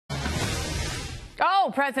Oh,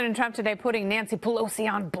 President Trump today putting Nancy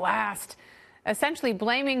Pelosi on blast, essentially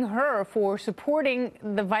blaming her for supporting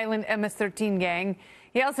the violent MS-13 gang.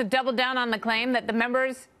 He also doubled down on the claim that the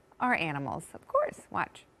members are animals. Of course,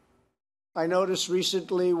 watch. I noticed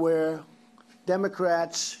recently where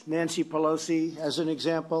Democrats, Nancy Pelosi as an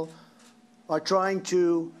example, are trying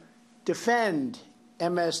to defend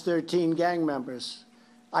MS-13 gang members.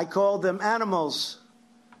 I called them animals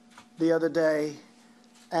the other day,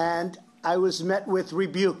 and I was met with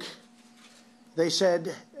rebuke. They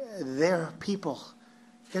said, they're people.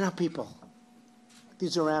 They're not people.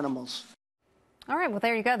 These are animals. All right, well,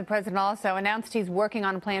 there you go. The president also announced he's working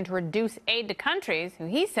on a plan to reduce aid to countries who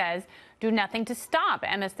he says do nothing to stop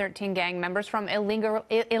MS-13 gang members from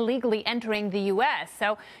illegally entering the U.S.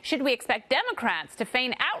 So should we expect Democrats to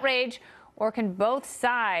feign outrage, or can both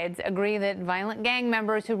sides agree that violent gang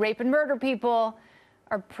members who rape and murder people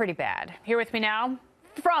are pretty bad? Here with me now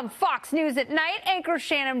from Fox News at Night, anchor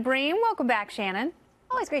Shannon Bream. Welcome back, Shannon.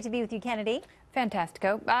 Always great to be with you, Kennedy.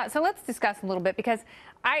 Fantastico. So let's discuss a little bit, because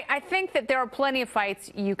I think that there are plenty of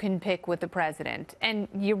fights you can pick with the president, and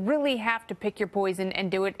you really have to pick your poison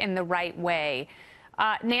and do it in the right way.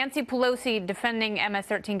 Nancy Pelosi defending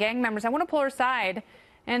MS-13 gang members, I want to pull her aside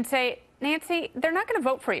and say, Nancy, they're not going to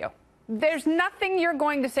vote for you. There's nothing you're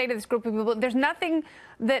going to say to this group of people. There's nothing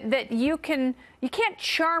that you can't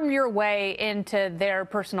charm your way into their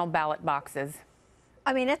personal ballot boxes.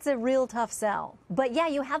 I mean, it's a real tough sell. But yeah,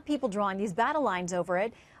 you have people drawing these battle lines over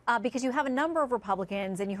it because you have a number of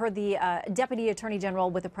Republicans, and you heard the Deputy Attorney General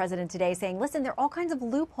with the president today saying, listen, there are all kinds of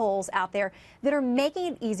loopholes out there that are making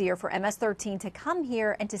it easier for MS-13 to come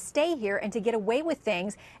here and to stay here and to get away with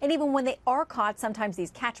things. And even when they are caught, sometimes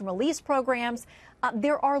these catch and release programs,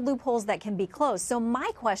 there are loopholes that can be closed. So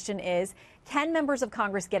my question is, can members of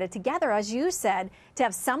Congress get it together, as you said, to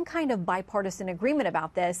have some kind of bipartisan agreement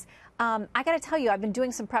about this? I got to tell you, I've been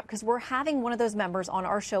doing some prep because we're having one of those members on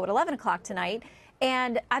our show at 11 o'clock tonight.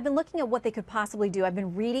 And I've been looking at what they could possibly do. I've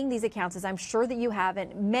been reading these accounts, as I'm sure that you have,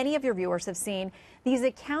 and many of your viewers have seen, these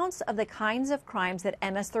accounts of the kinds of crimes that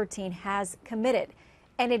MS-13 has committed.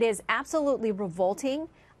 And it is absolutely revolting.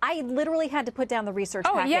 I literally had to put down the research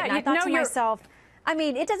packet, and I thought to myself, I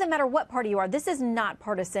mean, it doesn't matter what party you are. This is not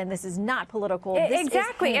partisan. This is not political. This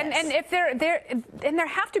exactly. is heinous. And if there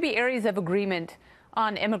have to be areas of agreement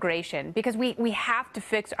on immigration, because we have to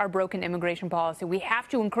fix our broken immigration policy. We have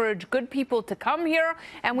to encourage good people to come here,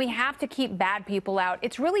 and we have to keep bad people out.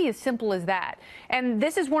 It's really as simple as that. And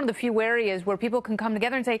this is one of the few areas where people can come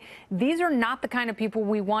together and say, these are not the kind of people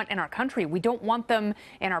we want in our country. We don't want them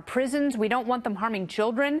in our prisons. We don't want them harming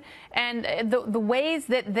children. And the ways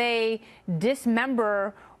that they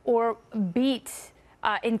dismember or beat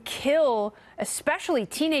and kill, especially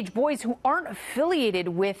teenage boys who aren't affiliated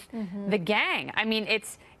with the gang. I mean,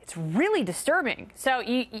 it's really disturbing. So,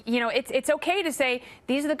 you know, it's okay to say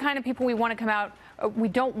these are the kind of people we want to come out, we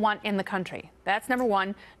don't want in the country. That's number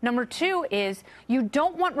one. Number two is you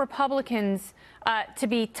don't want Republicans to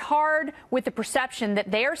be tarred with the perception that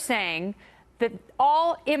they are saying that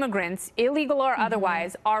all immigrants, illegal or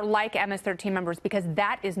otherwise, are like MS-13 members, because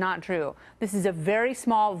that is not true. This is a very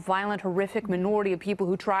small, violent, horrific minority of people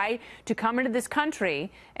who try to come into this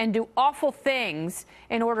country and do awful things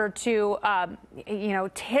in order to, you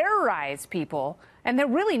know, terrorize people. And they're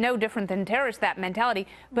really no different than terrorists, that mentality.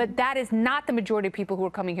 But that is not the majority of people who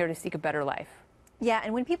are coming here to seek a better life. Yeah,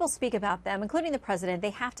 and when people speak about them, including the president,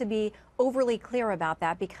 they have to be overly clear about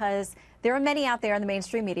that, because there are many out there in the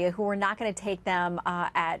mainstream media who are not going to take them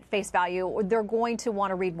at face value, or they're going to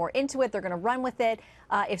want to read more into it. They're going to run with it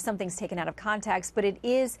if something's taken out of context. But it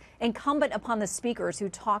is incumbent upon the speakers who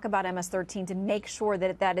talk about MS-13 to make sure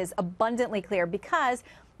that that is abundantly clear, because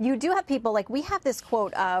you do have people, like we have this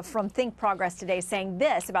quote from Think Progress today saying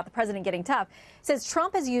this about the president getting tough. It says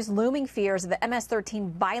Trump has used looming fears of the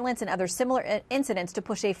MS-13 violence and other similar incidents to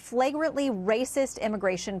push a flagrantly racist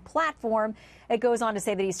immigration platform. It goes on to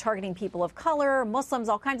say that he's targeting people of color, Muslims,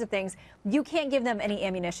 all kinds of things. You can't give them any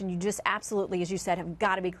ammunition. You just absolutely, as you said, have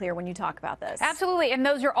got to be clear when you talk about this. Absolutely. And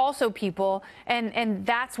those are also people, and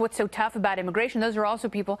that's what's so tough about immigration. Those are also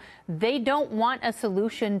people, they don't want a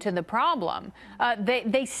solution to the problem.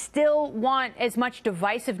 They still want as much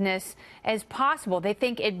divisiveness as possible. They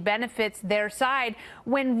think it benefits their side,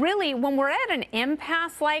 when really, when we're at an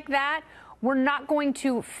impasse like that, we're not going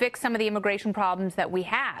to fix some of the immigration problems that we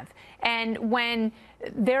have. And when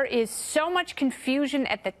there is so much confusion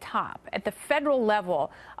at the top, at the federal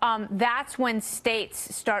level, that's when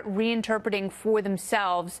states start reinterpreting for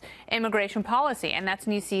themselves immigration policy. And that's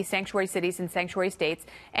when you see sanctuary cities and sanctuary states,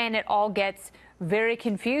 and it all gets very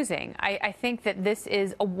confusing. I think that this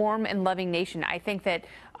is a warm and loving nation. I think that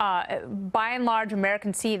by and large,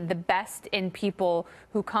 Americans see the best in people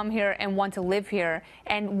who come here and want to live here.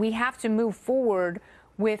 And we have to move forward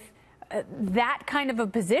with that kind of a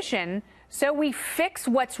position so we fix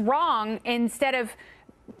what's wrong instead of,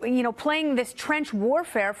 playing this trench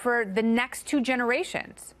warfare for the next 2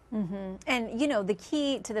 generations. Mm-hmm. And, the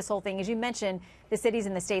key to this whole thing, as you mentioned, the cities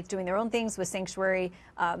and the states doing their own things with sanctuary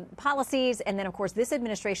policies. And then, of course, this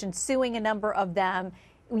administration suing a number of them.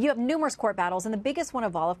 You have numerous court battles, and the biggest one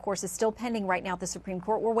of all, of course, is still pending right now at the Supreme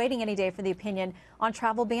Court. We're waiting any day for the opinion on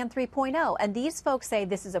Travel Ban 3.0. And these folks say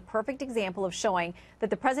this is a perfect example of showing that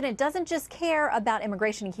the president doesn't just care about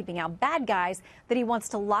immigration and keeping out bad guys, that he wants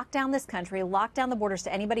to lock down this country, lock down the borders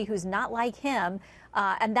to anybody who's not like him.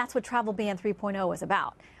 And that's what Travel Ban 3.0 is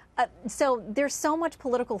about. So there's so much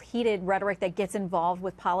political heated rhetoric that gets involved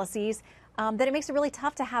with policies that it makes it really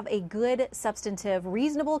tough to have a good, substantive,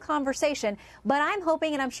 reasonable conversation. But I'm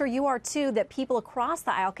hoping, and I'm sure you are too, that people across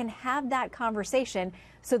the aisle can have that conversation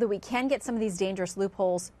so that we can get some of these dangerous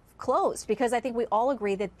loopholes closed, because I think we all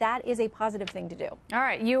agree that that is a positive thing to do. All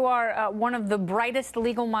right. You are one of the brightest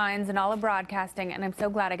legal minds in all of broadcasting, and I'm so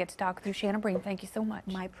glad I get to talk with you, Shannon Bream. Thank you so much.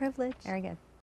 My privilege. Very good.